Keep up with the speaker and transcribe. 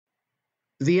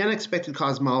The Unexpected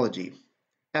Cosmology,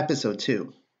 Episode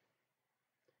 2.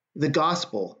 The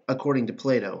Gospel according to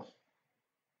Plato.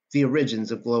 The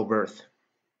Origins of Globe Earth.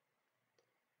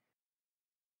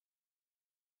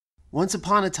 Once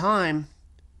upon a time,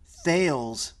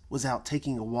 Thales was out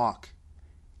taking a walk,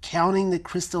 counting the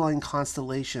crystalline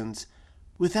constellations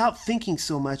without thinking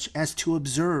so much as to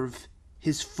observe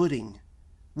his footing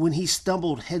when he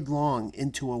stumbled headlong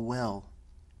into a well.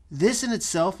 This in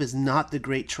itself is not the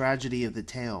great tragedy of the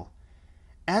tale.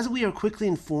 As we are quickly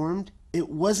informed, it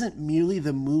wasn't merely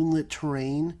the moonlit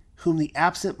terrain whom the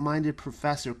absent-minded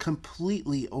professor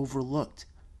completely overlooked,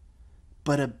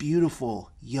 but a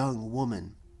beautiful young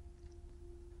woman.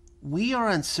 We are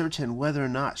uncertain whether or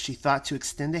not she thought to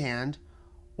extend a hand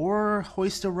or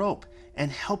hoist a rope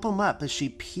and help him up as she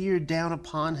peered down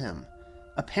upon him,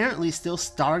 apparently still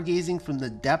stargazing from the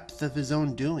depth of his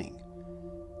own doing.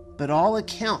 But all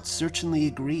accounts certainly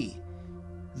agree.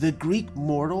 The Greek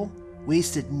mortal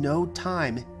wasted no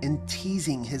time in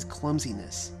teasing his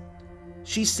clumsiness.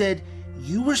 She said,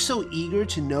 "You were so eager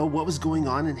to know what was going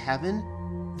on in heaven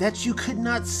that you could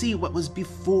not see what was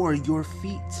before your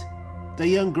feet." The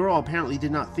young girl apparently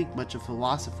did not think much of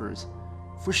philosophers,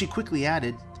 for she quickly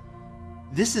added,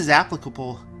 "This is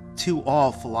applicable to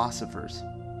all philosophers."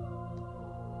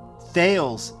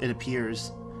 Thales, it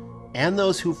appears, and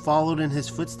those who followed in his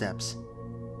footsteps,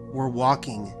 were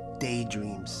walking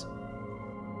daydreams.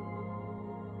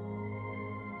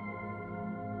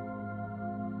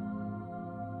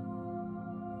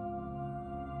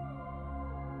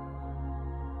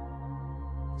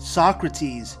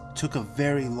 Socrates took a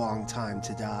very long time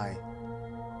to die.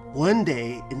 One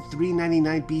day in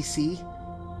 399 BC,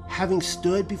 having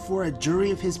stood before a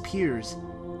jury of his peers,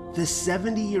 the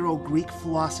 70-year-old Greek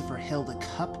philosopher held a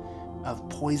cup of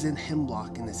poisoned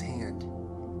hemlock in his hand.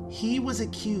 He was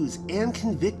accused and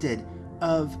convicted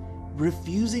of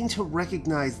refusing to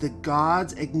recognize the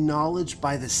gods acknowledged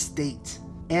by the state,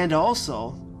 and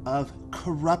also of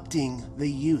corrupting the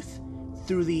youth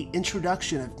through the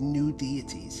introduction of new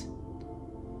deities.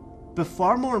 But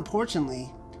far more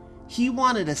importantly, he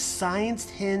wanted a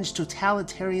science-hinged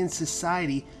totalitarian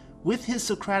society with his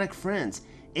Socratic friends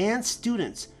and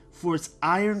students for its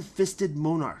iron-fisted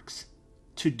monarchs.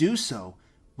 To do so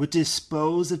would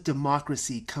dispose of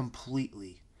democracy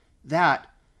completely. That,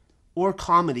 or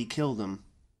comedy, killed him.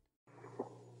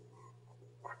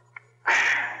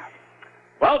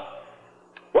 Well,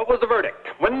 what was the verdict?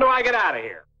 When do I get out of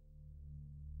here?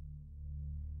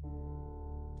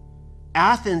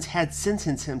 Athens had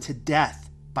sentenced him to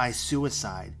death by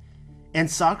suicide,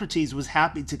 and Socrates was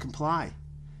happy to comply.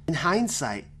 In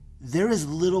hindsight, there is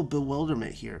little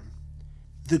bewilderment here.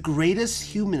 The greatest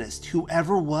humanist who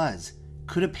ever was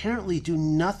could apparently do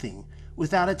nothing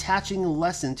without attaching a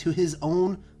lesson to his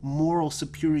own moral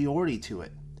superiority to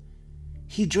it.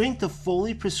 He drank the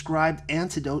fully prescribed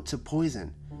antidote to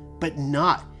poison, but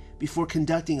not before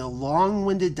conducting a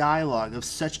long-winded dialogue of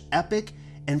such epic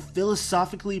and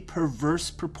philosophically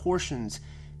perverse proportions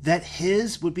that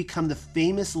his would become the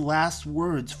famous last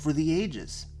words for the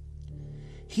ages.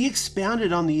 He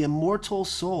expounded on the immortal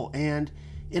soul and,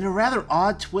 in a rather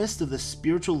odd twist of the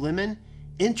spiritual lemon,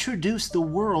 introduced the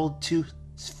world to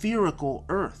spherical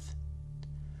Earth.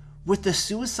 With the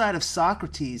suicide of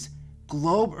Socrates,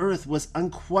 globe Earth was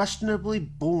unquestionably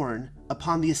born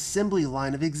upon the assembly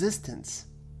line of existence.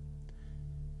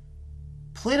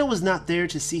 Plato was not there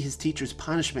to see his teacher's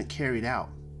punishment carried out.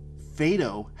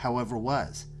 Phaedo, however,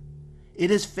 was.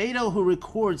 It is Phaedo who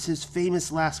records his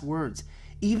famous last words,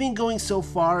 even going so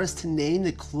far as to name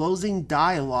the closing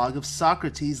dialogue of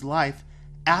Socrates' life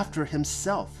after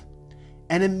himself.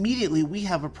 And immediately we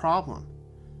have a problem.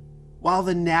 While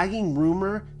the nagging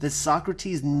rumor that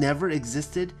Socrates never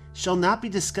existed shall not be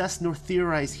discussed nor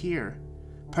theorized here,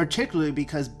 particularly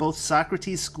because both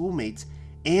Socrates' schoolmates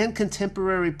and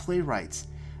contemporary playwrights,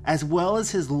 as well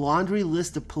as his laundry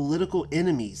list of political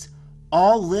enemies,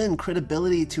 all lend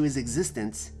credibility to his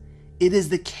existence, it is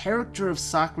the character of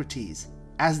Socrates,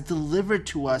 as delivered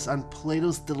to us on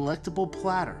Plato's delectable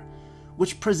platter,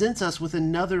 which presents us with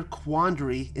another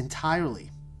quandary entirely.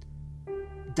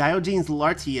 Diogenes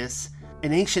Laertius,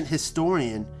 an ancient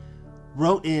historian,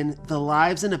 wrote in The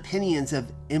Lives and Opinions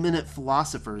of Eminent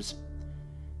Philosophers,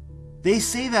 "They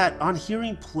say that on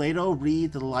hearing Plato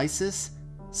read the Lysis,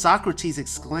 Socrates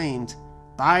exclaimed,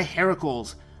 'By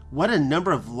Heracles, what a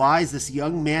number of lies this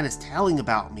young man is telling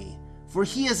about me, for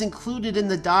he has included in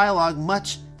the dialogue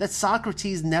much that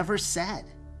Socrates never said.'"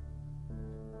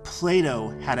 Plato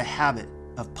had a habit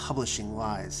of publishing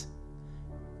lies.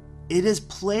 It is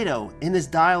Plato, in his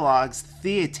dialogues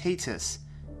Theaetetus,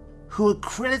 who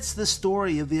credits the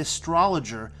story of the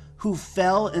astrologer who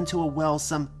fell into a well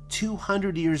some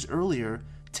 200 years earlier,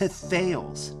 to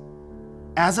Thales,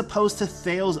 as opposed to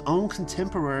Thales' own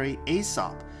contemporary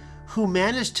Aesop, who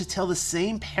managed to tell the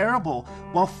same parable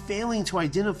while failing to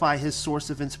identify his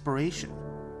source of inspiration.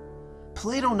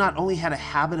 Plato not only had a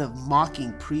habit of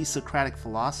mocking pre-Socratic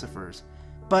philosophers,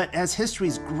 but as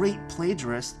history's great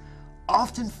plagiarist,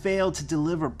 often failed to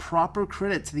deliver proper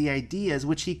credit to the ideas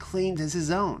which he claimed as his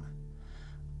own.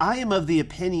 I am of the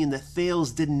opinion that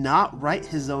Thales did not write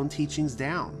his own teachings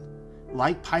down,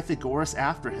 like Pythagoras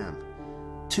after him.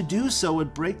 To do so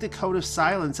would break the code of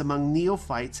silence among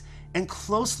neophytes and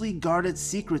closely guarded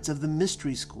secrets of the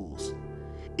mystery schools.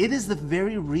 It is the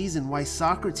very reason why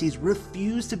Socrates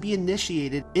refused to be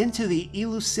initiated into the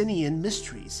Eleusinian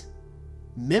mysteries.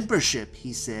 Membership,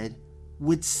 he said,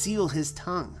 would seal his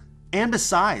tongue. And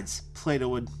besides, Plato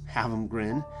would have him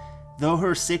grin, though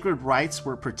her sacred rites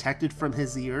were protected from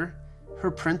his ear,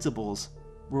 her principles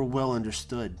were well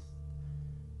understood.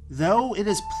 Though it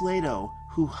is Plato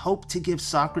who hoped to give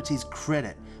Socrates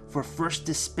credit for first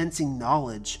dispensing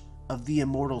knowledge of the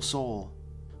immortal soul,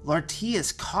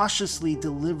 Lartius cautiously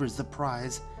delivers the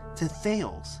prize to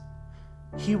Thales.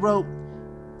 He wrote,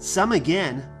 "Some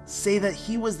again say that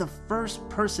he was the first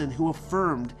person who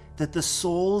affirmed that the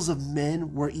souls of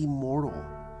men were immortal.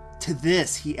 To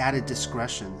this he added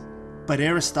discretion. But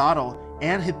Aristotle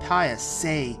and Hippias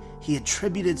say he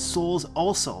attributed souls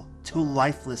also to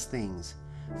lifeless things,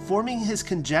 forming his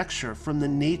conjecture from the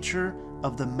nature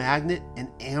of the magnet and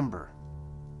amber.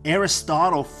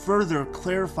 Aristotle further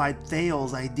clarified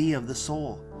Thales' idea of the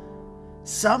soul.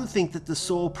 Some think that the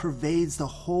soul pervades the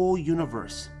whole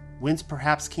universe, whence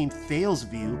perhaps came Thales'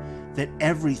 view that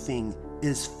everything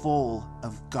is full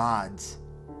of gods.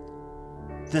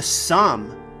 The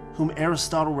some, whom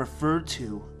Aristotle referred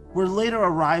to, were later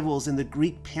arrivals in the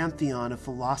Greek pantheon of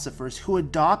philosophers who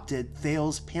adopted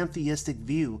Thales' pantheistic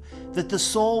view that the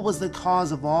soul was the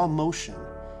cause of all motion,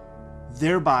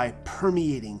 thereby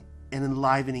permeating and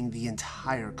enlivening the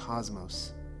entire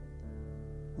cosmos.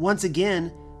 Once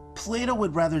again, Plato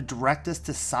would rather direct us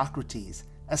to Socrates,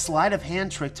 a sleight of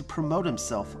hand trick to promote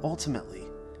himself ultimately.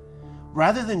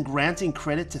 Rather than granting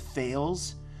credit to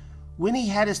Thales, when he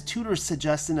had his tutors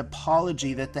suggest an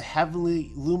apology that the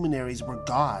heavenly luminaries were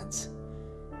gods,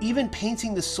 even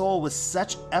painting the soul with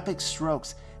such epic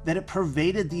strokes that it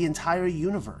pervaded the entire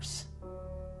universe.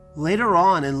 Later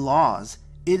on in Laws,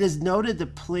 it is noted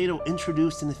that Plato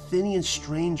introduced an Athenian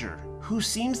stranger who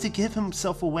seems to give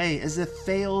himself away as a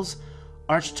Thales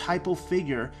archetypal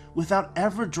figure without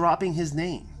ever dropping his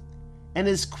name, and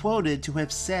is quoted to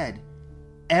have said,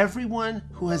 "Everyone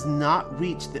who has not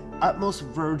reached the utmost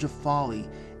verge of folly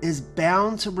is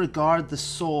bound to regard the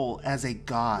soul as a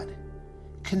god.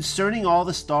 Concerning all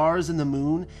the stars and the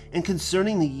moon, and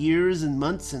concerning the years and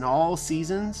months and all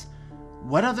seasons,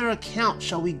 what other account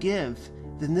shall we give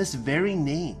than this very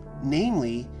name,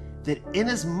 namely, that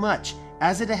inasmuch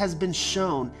as it has been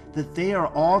shown that they are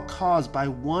all caused by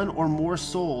one or more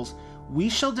souls, we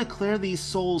shall declare these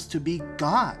souls to be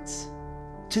gods."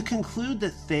 To conclude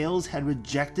that Thales had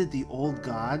rejected the old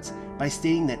gods by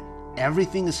stating that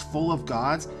everything is full of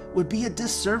gods would be a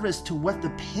disservice to what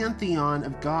the pantheon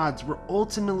of gods were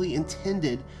ultimately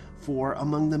intended for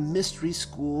among the mystery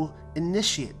school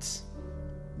initiates.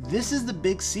 This is the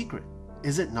big secret,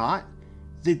 is it not?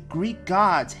 The Greek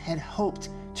gods had hoped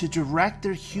to direct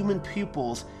their human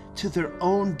pupils to their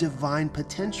own divine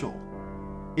potential.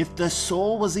 If the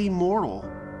soul was immortal,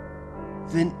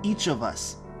 then each of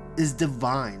us is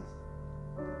divine.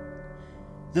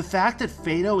 The fact that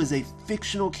Phaedo is a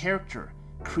fictional character,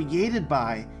 created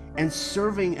by and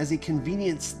serving as a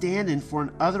convenient stand-in for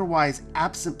an otherwise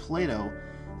absent Plato,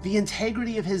 the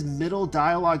integrity of his middle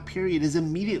dialogue period is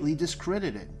immediately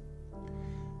discredited.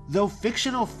 Though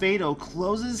fictional Phaedo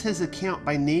closes his account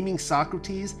by naming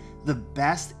Socrates the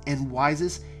best and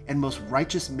wisest and most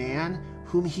righteous man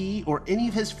whom he or any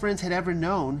of his friends had ever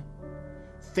known,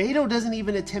 Phaedo doesn't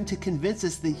even attempt to convince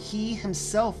us that he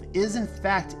himself is in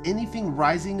fact anything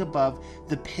rising above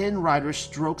the pen writer's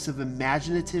strokes of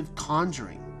imaginative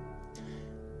conjuring.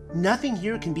 Nothing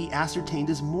here can be ascertained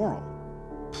as moral.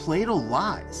 Plato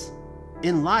lies.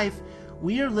 In life,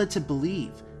 we are led to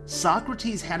believe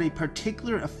Socrates had a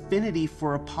particular affinity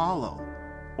for Apollo,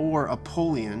 or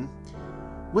Apollyon,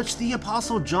 which the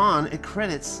Apostle John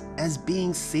accredits as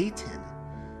being Satan.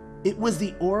 It was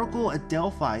the oracle at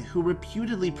Delphi who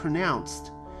reputedly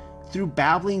pronounced, through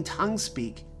babbling tongue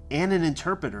speak and an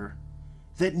interpreter,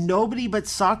 that nobody but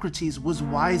Socrates was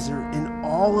wiser in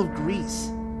all of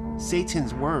Greece.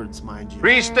 Satan's words, mind you.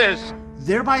 Priestess!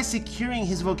 Thereby securing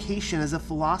his vocation as a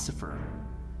philosopher.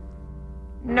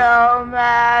 No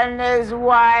man is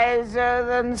wiser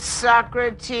than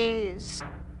Socrates.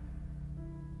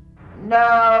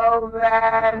 No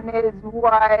man is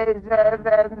wiser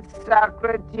than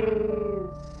Socrates.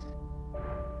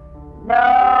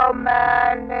 No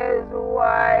man is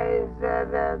wiser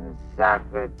than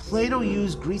Socrates. Plato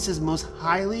used Greece's most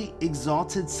highly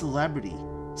exalted celebrity,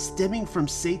 stemming from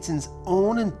Satan's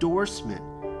own endorsement,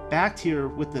 backed here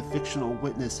with the fictional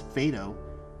witness Phaedo,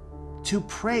 to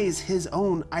praise his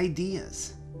own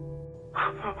ideas.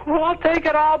 Well, I'll take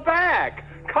it all back.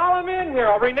 Call him in here.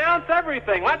 I'll renounce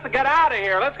everything. Let's get out of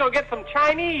here. Let's go get some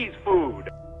Chinese food.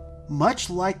 Much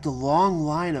like the long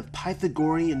line of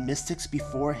Pythagorean mystics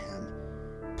before him,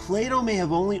 Plato may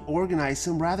have only organized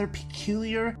some rather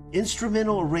peculiar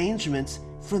instrumental arrangements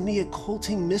from the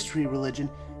occulting mystery religion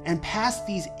and passed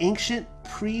these ancient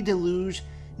pre-deluge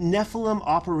Nephilim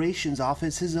operations off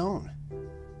as his own.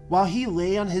 While he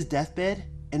lay on his deathbed,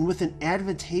 and with an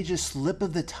advantageous slip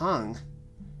of the tongue,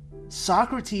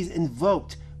 Socrates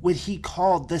invoked what he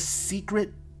called the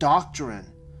secret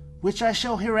doctrine, which I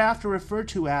shall hereafter refer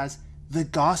to as the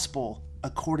gospel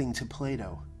according to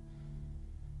Plato.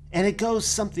 And it goes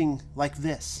something like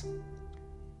this.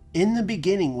 In the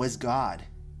beginning was God,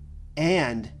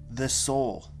 and the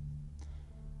soul.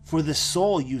 For the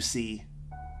soul, you see,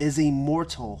 is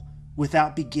immortal,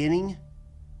 without beginning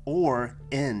or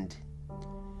end.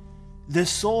 The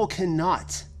soul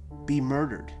cannot be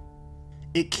murdered.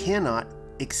 It cannot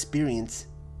experience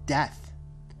death.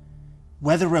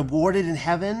 Whether rewarded in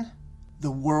heaven, the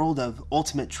world of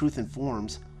ultimate truth and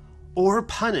forms, or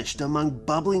punished among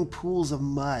bubbling pools of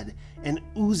mud and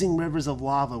oozing rivers of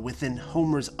lava within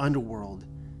Homer's underworld,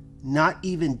 not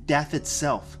even death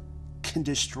itself can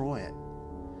destroy it.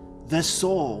 The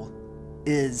soul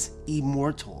is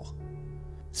immortal.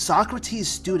 Socrates'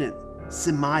 student,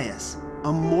 Simmias,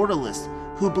 a mortalist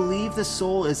who believed the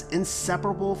soul is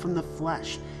inseparable from the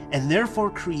flesh and therefore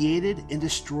created and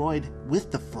destroyed with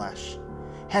the flesh,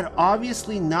 had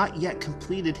obviously not yet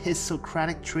completed his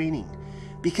Socratic training,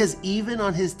 because even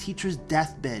on his teacher's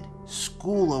deathbed,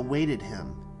 school awaited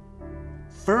him.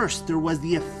 First, there was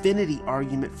the affinity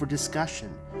argument for discussion,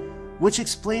 which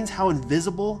explains how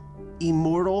invisible,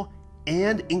 immortal,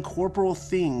 and incorporeal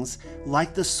things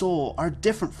like the soul are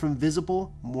different from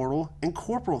visible, mortal, and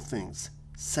corporeal things,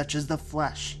 such as the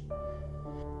flesh.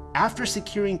 After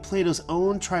securing Plato's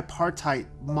own tripartite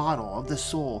model of the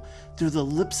soul through the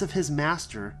lips of his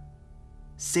master,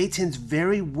 Satan's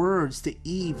very words to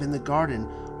Eve in the garden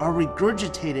are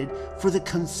regurgitated for the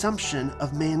consumption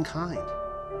of mankind.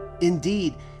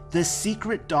 Indeed, the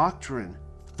secret doctrine,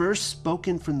 first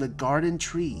spoken from the garden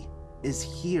tree, is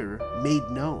here made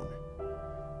known.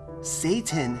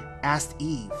 Satan asked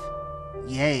Eve,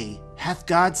 "Yea, hath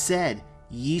God said,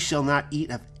 Ye shall not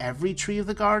eat of every tree of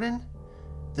the garden?"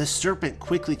 The serpent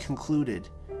quickly concluded,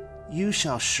 "You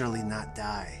shall surely not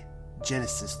die."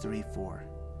 Genesis 3:4.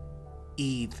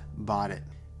 Eve bought it.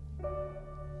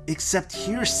 Except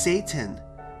here Satan,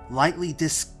 lightly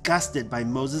disgusted by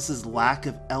Moses' lack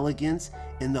of elegance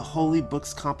in the holy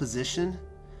book's composition,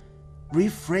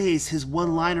 rephrased his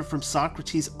one-liner from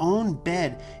Socrates' own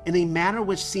bed in a manner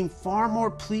which seemed far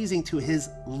more pleasing to his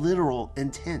literal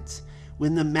intent,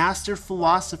 when the master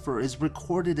philosopher is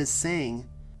recorded as saying,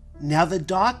 "Now the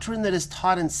doctrine that is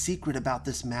taught in secret about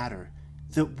this matter,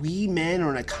 that we men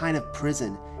are in a kind of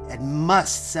prison, and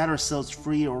must set ourselves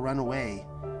free or run away,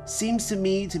 seems to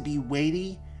me to be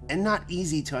weighty and not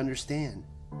easy to understand."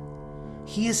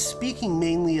 He is speaking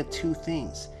mainly of two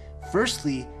things.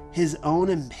 Firstly, his own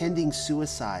impending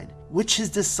suicide, which his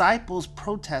disciples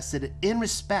protested in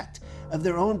respect of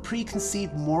their own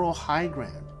preconceived moral high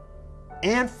ground.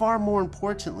 And far more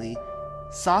importantly,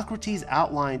 Socrates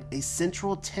outlined a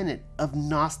central tenet of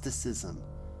Gnosticism,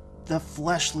 the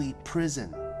fleshly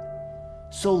prison.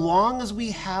 So long as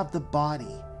we have the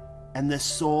body and the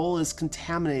soul is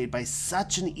contaminated by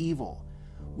such an evil,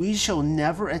 we shall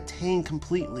never attain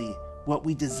completely what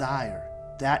we desire,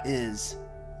 that is,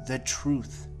 the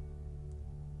truth.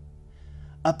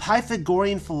 A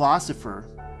Pythagorean philosopher,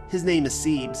 his name is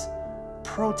Cebes,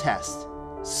 protests,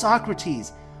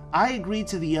 "Socrates, I agree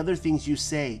to the other things you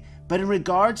say, but in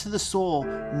regard to the soul,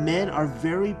 men are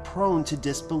very prone to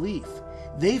disbelief.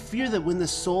 They fear that when the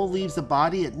soul leaves the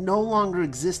body, it no longer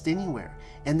exists anywhere,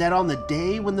 and that on the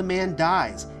day when the man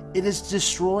dies, it is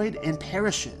destroyed and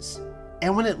perishes.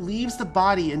 And when it leaves the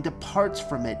body and departs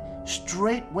from it,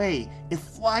 straightway it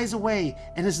flies away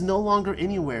and is no longer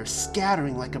anywhere,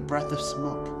 scattering like a breath of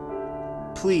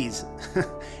smoke." Please,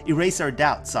 erase our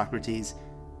doubts, Socrates.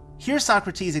 Here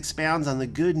Socrates expounds on the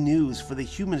good news for the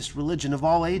humanist religion of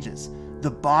all ages. The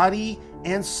body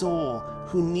and soul,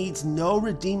 who needs no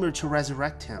redeemer to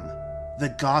resurrect him,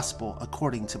 the gospel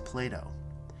according to Plato.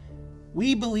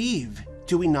 We believe,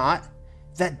 do we not,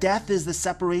 that death is the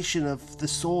separation of the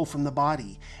soul from the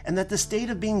body, and that the state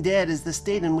of being dead is the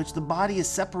state in which the body is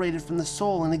separated from the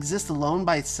soul and exists alone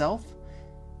by itself?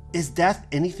 Is death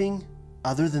anything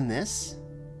other than this?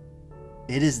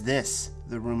 It is this,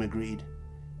 the room agreed.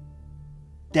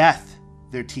 Death,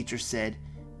 their teacher said,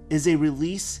 is a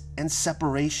release and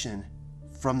separation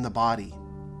from the body.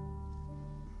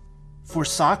 For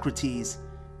Socrates,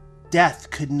 death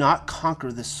could not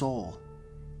conquer the soul.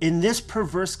 In this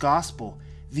perverse gospel,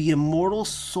 the immortal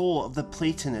soul of the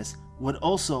Platonist would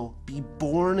also be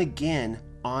born again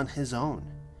on his own.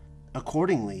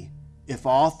 Accordingly, if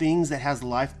all things that has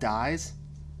life dies,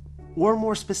 or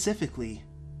more specifically,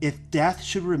 if death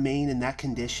should remain in that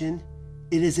condition,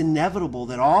 it is inevitable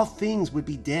that all things would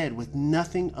be dead with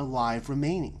nothing alive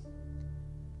remaining.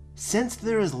 Since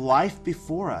there is life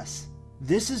before us,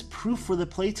 this is proof for the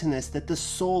Platonist that the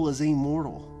soul is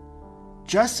immortal.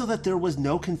 Just so that there was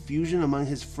no confusion among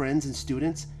his friends and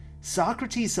students,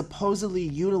 Socrates supposedly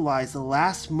utilized the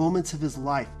last moments of his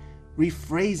life,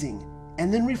 rephrasing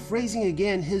and then rephrasing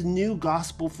again his new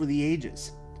gospel for the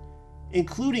ages,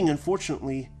 including,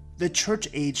 unfortunately, the church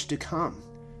age to come,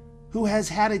 who has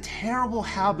had a terrible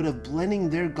habit of blending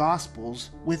their gospels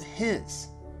with his.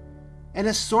 An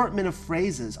assortment of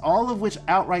phrases, all of which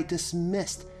outright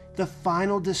dismissed the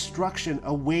final destruction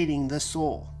awaiting the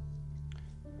soul.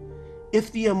 If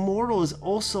the immortal is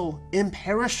also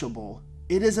imperishable,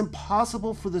 it is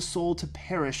impossible for the soul to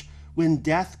perish when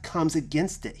death comes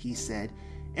against it, he said.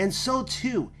 And so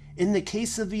too, in the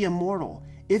case of the immortal,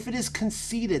 if it is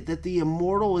conceded that the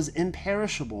immortal is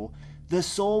imperishable, the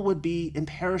soul would be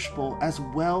imperishable as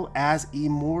well as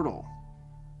immortal.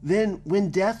 Then,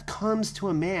 when death comes to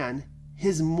a man,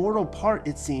 his mortal part,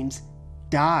 it seems,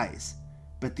 dies,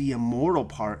 but the immortal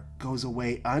part goes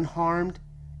away unharmed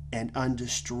and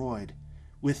undestroyed,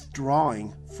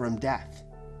 withdrawing from death.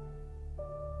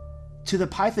 To the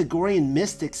Pythagorean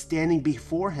mystics standing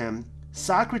before him,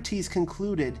 Socrates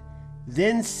concluded,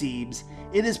 "Then, Cebes,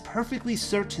 it is perfectly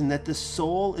certain that the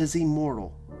soul is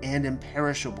immortal and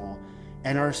imperishable,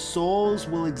 and our souls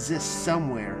will exist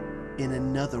somewhere in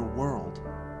another world."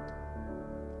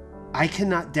 "I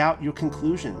cannot doubt your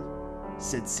conclusion,"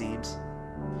 said Cebes.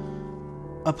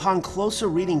 Upon closer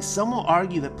reading, some will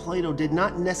argue that Plato did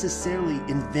not necessarily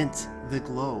invent the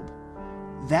globe.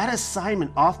 That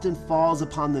assignment often falls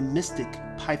upon the mystic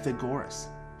Pythagoras.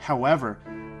 However,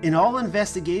 in all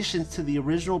investigations to the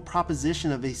original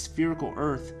proposition of a spherical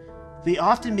earth, they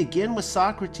often begin with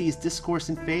Socrates' discourse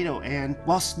in Phaedo and,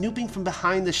 while snooping from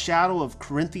behind the shadow of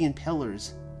Corinthian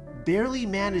pillars, barely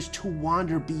manage to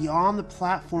wander beyond the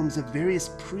platforms of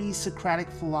various pre-Socratic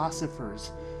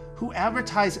philosophers who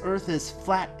advertise Earth as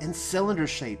flat and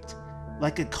cylinder-shaped,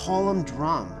 like a column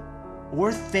drum,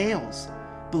 or Thales,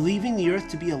 believing the Earth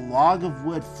to be a log of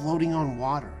wood floating on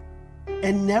water.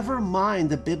 And never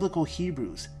mind the biblical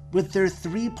Hebrews, with their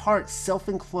three-part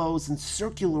self-enclosed and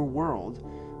circular world,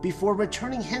 before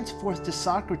returning henceforth to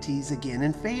Socrates again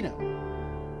in Phaedo.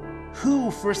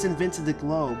 Who first invented the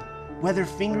globe, whether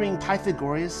fingering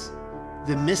Pythagoras,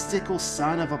 the mystical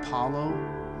son of Apollo,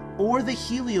 or the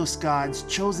Helios god's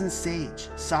chosen sage,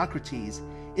 Socrates,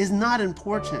 is not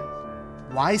important.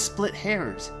 Why split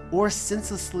hairs or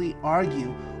senselessly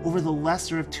argue over the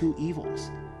lesser of two evils?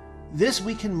 This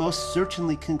we can most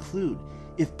certainly conclude.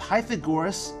 If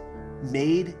Pythagoras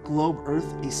made globe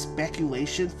Earth a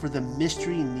speculation for the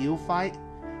mystery neophyte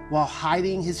while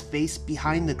hiding his face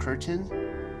behind the curtain,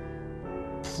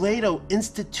 Plato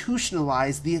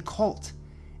institutionalized the occult,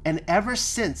 and ever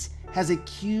since has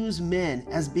accused men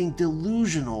as being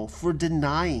delusional for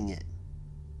denying it.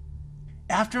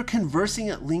 After conversing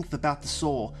at length about the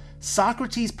soul,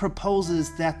 Socrates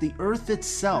proposes that the earth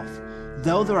itself,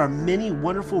 though there are many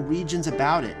wonderful regions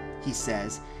about it, he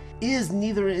says, is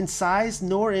neither in size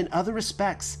nor in other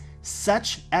respects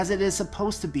such as it is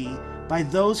supposed to be by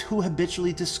those who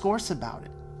habitually discourse about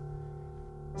it.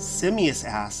 Simmias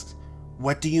asked,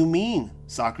 "What do you mean,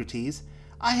 Socrates?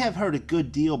 I have heard a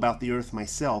good deal about the earth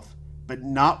myself, but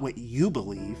not what you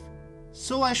believe,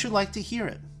 so I should like to hear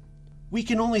it." We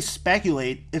can only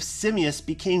speculate if Simmias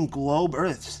became globe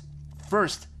Earth's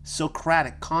first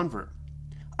Socratic convert.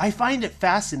 I find it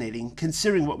fascinating,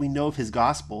 considering what we know of his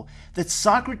gospel, that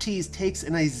Socrates takes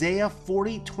an Isaiah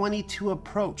 40:22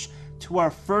 approach to our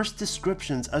first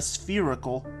descriptions of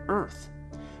spherical Earth,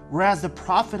 whereas the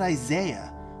prophet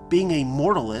Isaiah, being a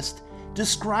mortalist,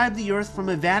 described the earth from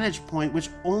a vantage point which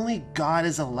only God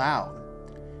is allowed.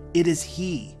 It is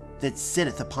he that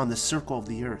sitteth upon the circle of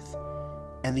the earth,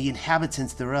 and the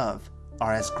inhabitants thereof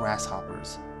are as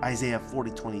grasshoppers. Isaiah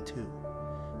 40:22.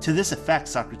 To this effect,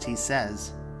 Socrates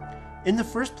says, in the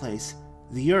first place,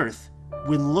 the earth,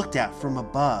 when looked at from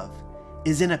above,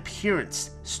 is in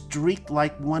appearance streaked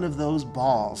like one of those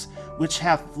balls which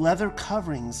have leather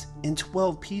coverings in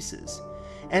 12 pieces,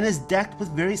 and is decked with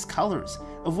various colors,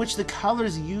 of which the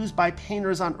colors used by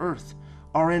painters on earth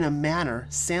are in a manner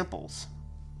samples.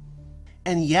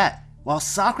 And yet, while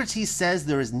Socrates says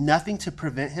there is nothing to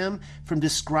prevent him from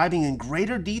describing in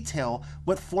greater detail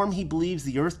what form he believes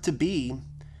the earth to be,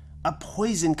 a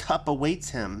poison cup awaits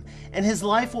him, and his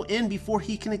life will end before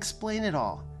he can explain it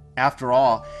all. After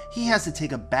all, he has to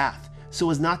take a bath so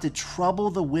as not to trouble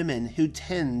the women who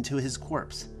tend to his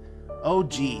corpse. Oh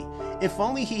gee, if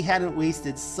only he hadn't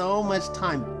wasted so much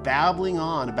time babbling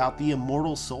on about the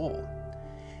immortal soul.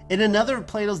 In another of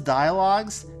Plato's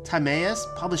dialogues, Timaeus,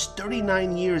 published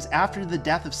 39 years after the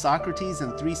death of Socrates in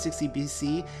 360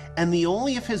 BC, and the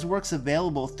only of his works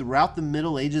available throughout the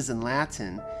Middle Ages in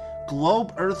Latin,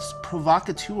 Globe Earth's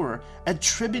provocateur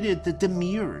attributed the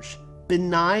demiurge,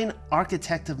 benign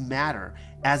architect of matter,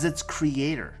 as its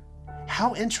creator.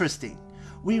 How interesting!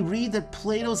 We read that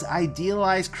Plato's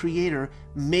idealized creator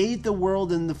made the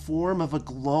world in the form of a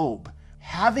globe,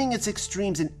 having its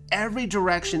extremes in every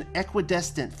direction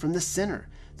equidistant from the center,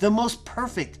 the most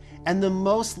perfect and the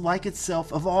most like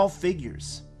itself of all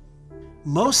figures.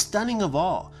 Most stunning of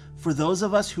all, for those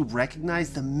of us who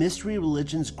recognize the mystery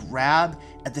religion's grab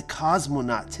at the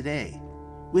cosmonaut today,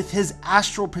 with his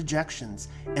astral projections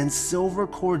and silver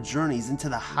cord journeys into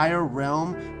the higher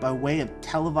realm by way of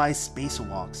televised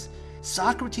spacewalks,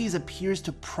 Socrates appears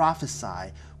to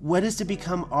prophesy what is to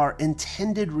become our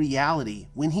intended reality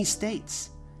when he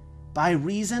states, by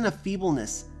reason of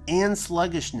feebleness and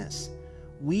sluggishness,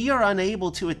 we are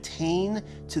unable to attain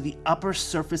to the upper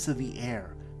surface of the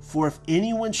air. For if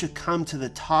anyone should come to the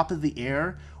top of the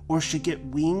air, or should get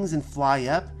wings and fly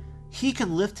up, he could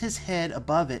lift his head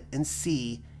above it and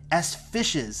see, as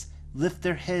fishes lift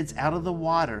their heads out of the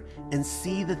water and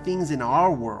see the things in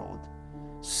our world.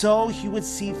 So he would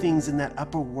see things in that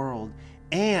upper world,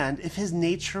 and if his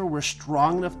nature were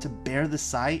strong enough to bear the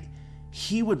sight,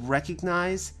 he would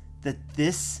recognize that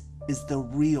this is the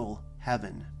real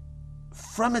heaven.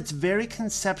 From its very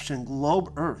conception,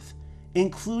 globe Earth,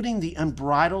 including the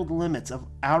unbridled limits of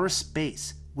outer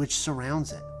space which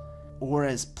surrounds it, or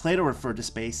as Plato referred to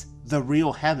space, the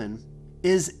real heaven,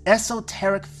 is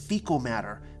esoteric fecal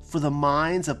matter for the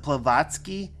minds of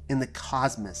Blavatsky and the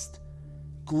cosmist.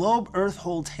 Globe Earth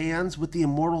holds hands with the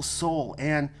immortal soul,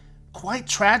 and, quite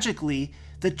tragically,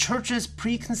 the Church's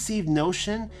preconceived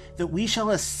notion that we shall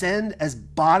ascend as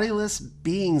bodiless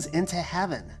beings into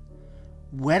heaven.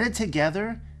 Wedded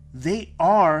together, they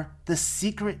are the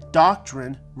secret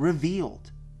doctrine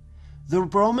revealed. The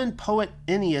Roman poet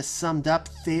Ennius summed up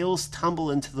Thales's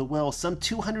tumble into the well some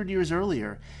 200 years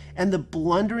earlier, and the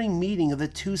blundering meeting of the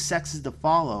two sexes to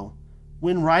follow,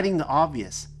 when writing the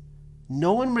obvious.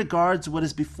 No one regards what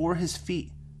is before his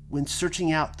feet when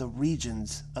searching out the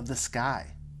regions of the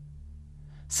sky.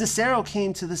 Cicero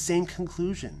came to the same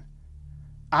conclusion.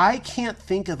 I can't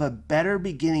think of a better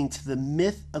beginning to the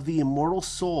myth of the immortal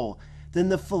soul than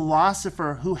the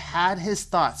philosopher who had his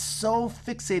thoughts so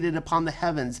fixated upon the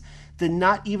heavens that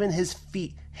not even his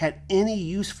feet had any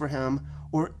use for him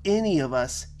or any of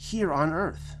us here on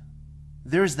earth.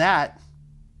 There's that,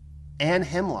 and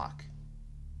hemlock.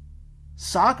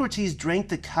 Socrates drank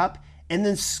the cup and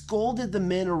then scolded the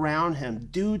men around him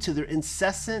due to their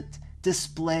incessant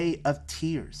display of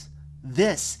tears.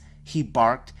 This, he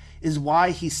barked, is why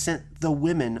he sent the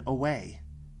women away.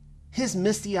 His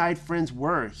misty-eyed friends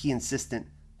were, he insisted,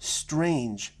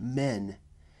 strange men.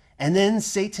 And then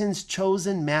Satan's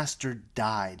chosen master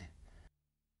died.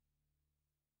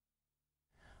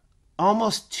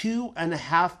 Almost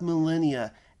 2.5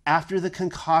 millennia after the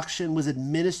concoction was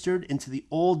administered into the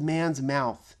old man's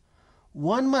mouth,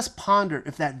 one must ponder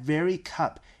if that very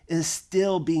cup is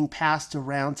still being passed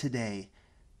around today,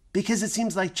 because it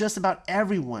seems like just about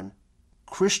everyone,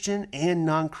 Christian and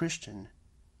non-Christian,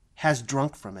 has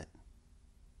drunk from it.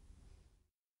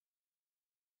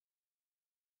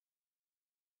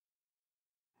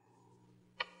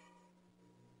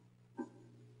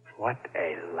 What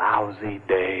a lousy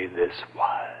day this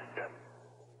was.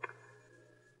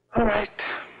 All right.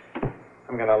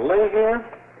 I'm going to lay here,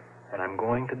 and I'm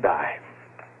going to die.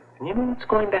 And you know what's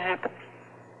going to happen?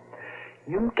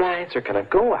 You guys are going to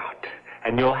go out,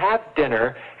 and you'll have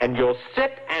dinner, and you'll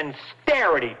sit and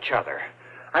stare at each other.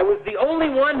 I was the only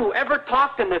one who ever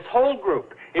talked in this whole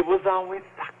group. It was always,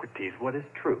 Socrates, what is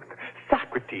truth?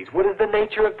 Socrates, what is the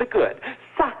nature of the good?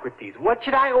 Socrates, what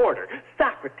should I order?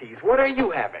 Socrates, what are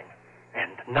you having?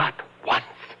 And not once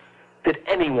did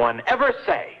anyone ever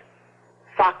say,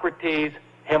 Socrates,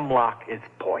 hemlock is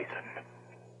poison.